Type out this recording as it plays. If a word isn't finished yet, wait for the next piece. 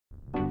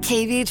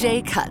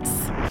KVJ Cuts.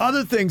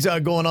 Other things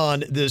going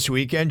on this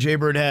weekend.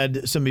 Jbird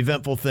had some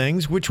eventful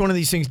things. Which one of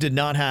these things did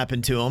not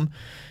happen to him?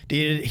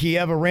 Did he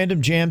have a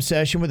random jam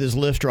session with his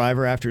Lyft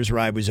driver after his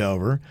ride was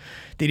over?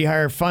 Did he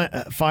hire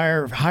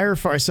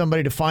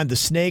somebody to find the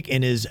snake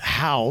in his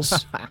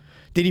house?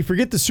 Did he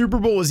forget the Super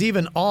Bowl was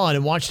even on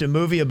and watched a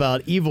movie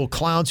about evil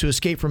clowns who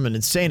escaped from an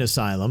insane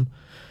asylum?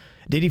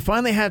 Did he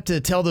finally have to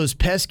tell those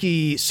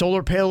pesky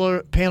solar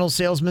panel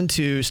salesmen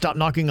to stop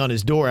knocking on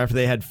his door after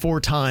they had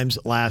 4 times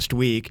last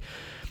week?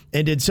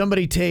 And did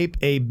somebody tape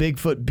a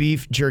Bigfoot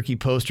beef jerky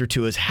poster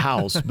to his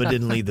house but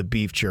didn't leave the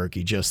beef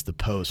jerky, just the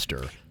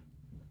poster?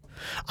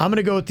 I'm going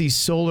to go with these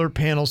solar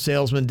panel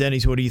salesmen.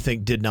 Denny's, what do you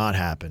think did not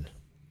happen?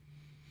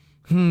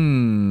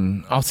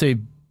 I'll say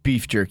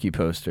beef jerky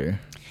poster.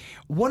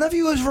 One of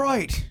you is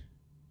right.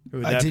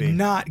 I did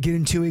not get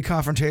into a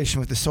confrontation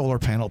with the solar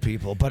panel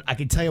people, but I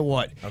can tell you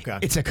what,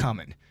 it's a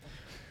coming.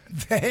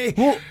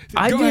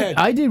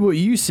 I did what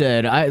you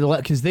said,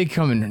 because they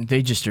come in,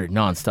 they just are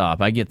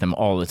nonstop. I get them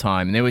all the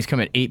time, and they always come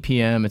at 8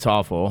 p.m. It's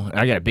awful.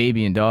 I got a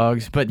baby and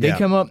dogs, but they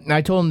come up, and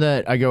I told them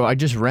that, I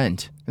just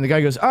rent. And the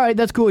guy goes, all right,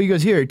 that's cool. He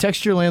goes, here,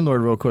 text your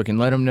landlord real quick and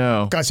let him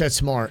know. Gosh, that's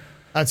smart.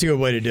 That's a good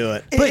way to do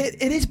it.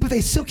 It is, but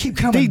they still keep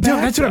coming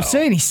back. That's what I'm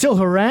saying. He's still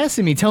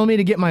harassing me, telling me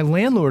to get my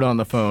landlord on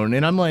the phone.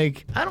 And I'm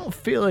like, I don't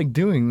feel like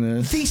doing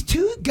this. These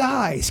 2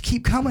 guys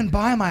keep coming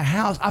by my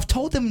house. I've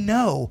told them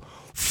no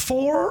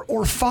 4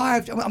 or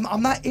 5.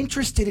 I'm not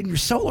interested in your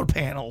solar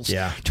panels.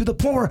 Yeah. To the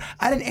point where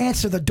I didn't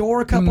answer the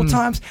door a couple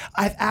times.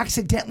 I've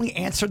accidentally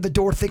answered the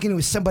door thinking it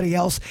was somebody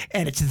else,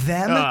 and it's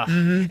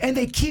them. And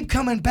they keep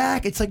coming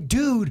back. It's like,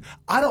 dude,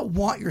 I don't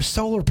want your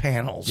solar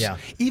panels. Yeah.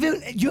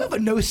 Even you have a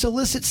no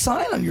solicit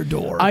sign on your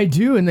door. I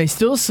do, and they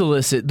still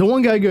solicit. The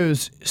one guy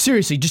goes,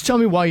 seriously, just tell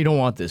me why you don't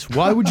want this.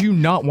 Why would you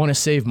not want to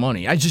save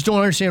money? I just don't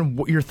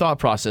understand your thought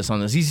process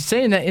on this. He's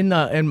saying that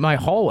in my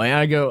hallway, and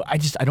I go, I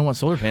don't want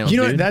solar panels. You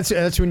know, dude.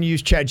 that's when you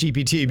use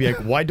ChatGPT. Be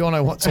like, why don't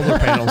I want solar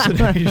panels?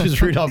 And you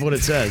just read off what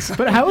it says.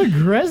 But how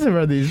aggressive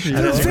are these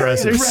people? That's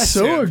aggressive. They're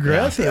so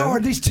aggressive. They are.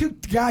 These 2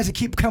 guys that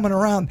keep coming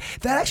around.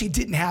 That actually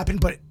didn't happen,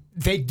 but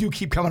they do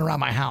keep coming around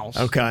my house.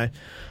 Okay.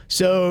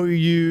 So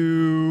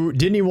you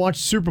didn't even watch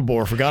the Super Bowl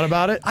or forgot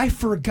about it? I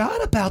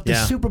forgot about the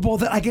Super Bowl.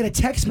 That I get a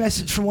text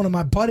message from one of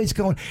my buddies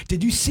going,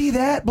 did you see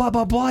that? Blah,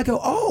 blah, blah. I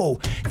go, oh,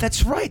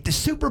 that's right. The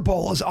Super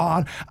Bowl is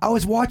on. I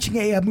was watching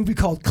a movie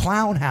called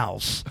Clown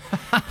House.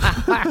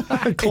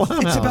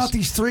 It's about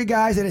these 3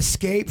 guys that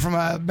escape from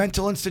a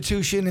mental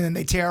institution and then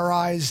they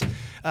terrorize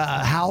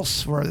a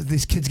house where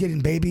these kids getting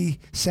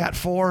babysat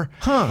for.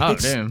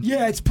 Damn.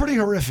 Yeah, it's pretty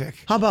horrific.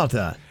 How about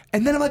that?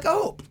 And then I'm like,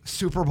 oh,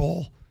 Super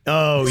Bowl.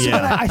 Oh, So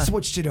yeah. I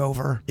switched it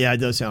over. Yeah, it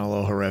does sound a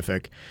little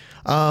horrific.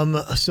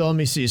 So let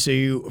me see. So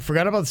you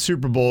forgot about the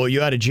Super Bowl.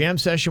 You had a jam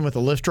session with a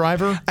Lyft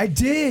driver? I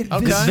did.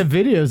 Okay. The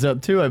video's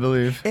up too, I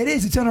believe. It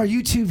is. It's on our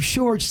YouTube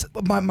shorts.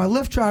 My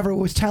Lyft driver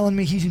was telling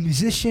me he's a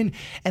musician,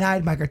 and I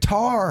had my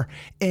guitar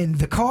in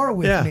the car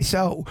with me.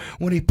 So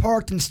when he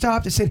parked and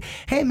stopped, I said,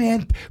 hey,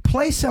 man,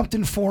 play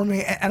something for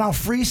me, and I'll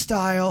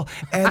freestyle.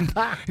 And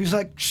he was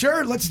like,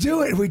 sure, let's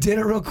do it. We did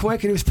it real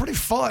quick, and it was pretty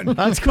fun.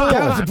 That's cool.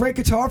 I was a great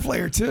guitar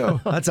player,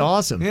 too. That's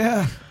awesome.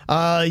 Yeah.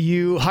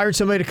 You hired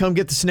somebody to come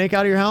get the snake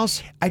out of your house?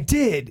 I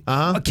did.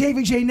 A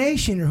KVJ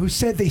Nationer who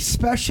said they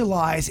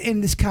specialize in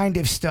this kind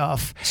of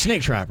stuff.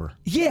 Snake trapper.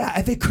 Yeah,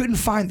 and they couldn't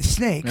find the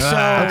snake.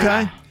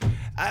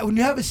 When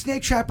you have a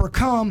snake trapper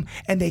come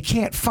and they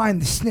can't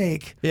find the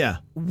snake,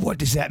 what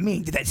does that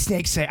mean? Did that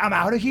snake say, I'm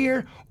out of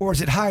here, or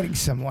is it hiding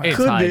somewhere? It's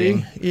could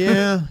hiding. be.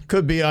 Yeah,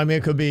 could be. I mean,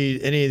 it could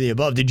be any of the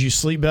above. Did you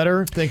sleep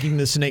better thinking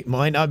the snake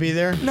might not be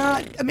there?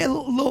 A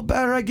little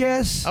better, I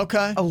guess.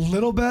 Okay. A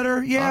little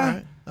better, yeah. All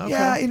right. Okay.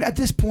 Yeah, and at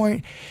this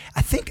point,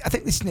 I think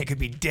the snake could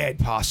be dead,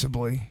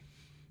 possibly.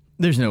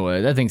 There's no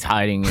way. That thing's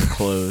hiding in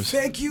clothes.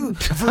 Thank you,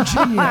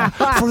 Virginia,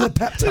 for the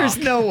pep talk. There's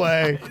no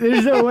way.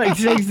 There's no way.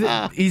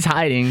 He's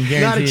hiding.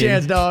 Guaranteed. Not a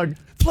chance, dog.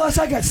 Plus,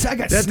 I got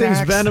That snacks. thing's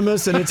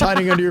venomous and it's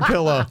hiding under your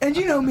pillow. And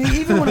you know me,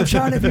 even when I'm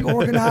trying to be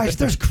organized,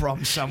 there's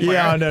crumbs somewhere.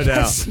 Yeah, no doubt.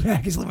 That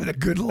snack is living a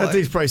good life. That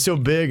thing's probably so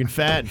big and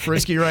fat and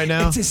frisky right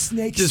now. It's a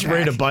snake Just snack.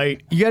 ready to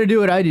bite. You got to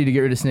do what I do to get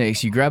rid of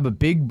snakes. You grab a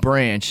big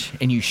branch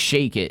and you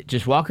shake it.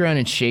 Just walk around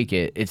and shake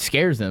it. It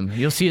scares them.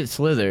 You'll see it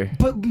slither.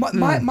 But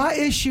my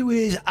issue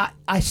is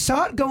I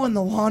saw it go in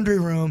the laundry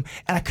room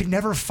and I could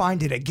never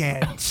find it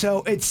again.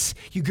 So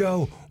you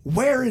go,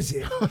 where is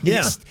it?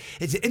 Yeah.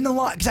 It's in the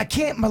laundry, because I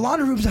can't, my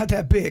laundry room's not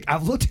that big.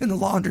 I've looked in the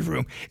laundry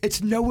room.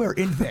 It's nowhere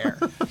in there.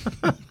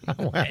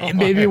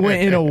 Maybe it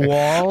went in a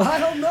wall. I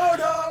don't know,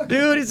 dog.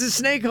 Dude, he's a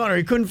snake hunter.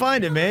 He couldn't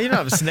find it, man. You don't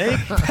have a snake.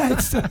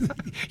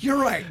 You're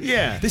right.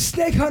 Yeah. The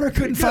snake hunter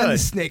couldn't Good. find the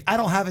snake. I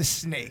don't have a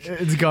snake.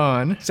 It's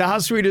gone. So how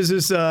sweet is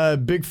this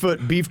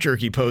Bigfoot beef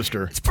jerky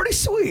poster? It's pretty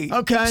sweet.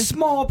 Okay.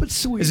 Small, but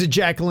sweet. Is it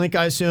Jack Link,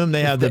 I assume?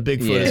 They have the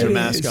Bigfoot as their It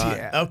is, mascot.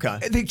 yeah. Okay.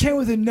 They came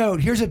with a note.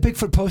 Here's a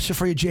Bigfoot poster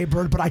for you,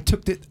 Jbird, but I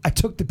took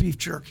the beef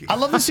jerky. I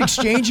love this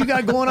exchange you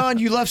got going on.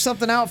 You left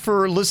something out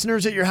for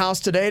listeners at your house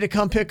today to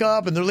come pick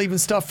up, and they're leaving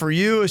stuff for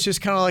you. It's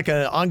just kind of like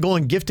an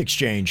ongoing gift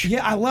exchange.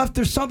 Yeah,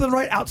 there's something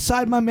right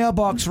outside my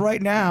mailbox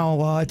right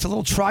now. It's a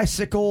little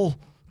tricycle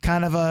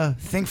kind of a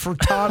thing for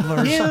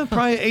toddlers. Yeah,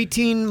 probably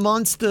 18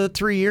 months to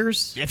 3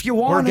 years. If you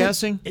want we're it,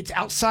 guessing. It's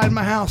outside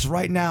my house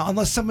right now,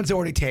 unless someone's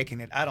already taken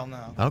it. I don't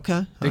know.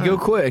 Okay. They go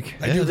quick.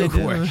 They do go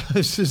quick.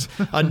 This is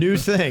a new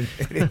thing.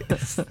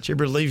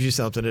 Jbird leaves you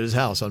something at his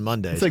house on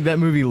Mondays. It's like that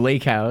movie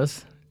Lake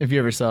House. If you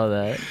ever saw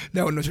that.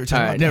 No one knows what All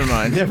you're right, talking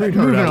never mind.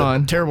 Moving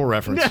on. Terrible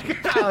reference.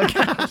 about.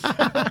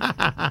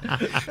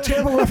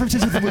 Terrible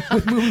references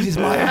with movies is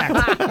my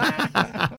act.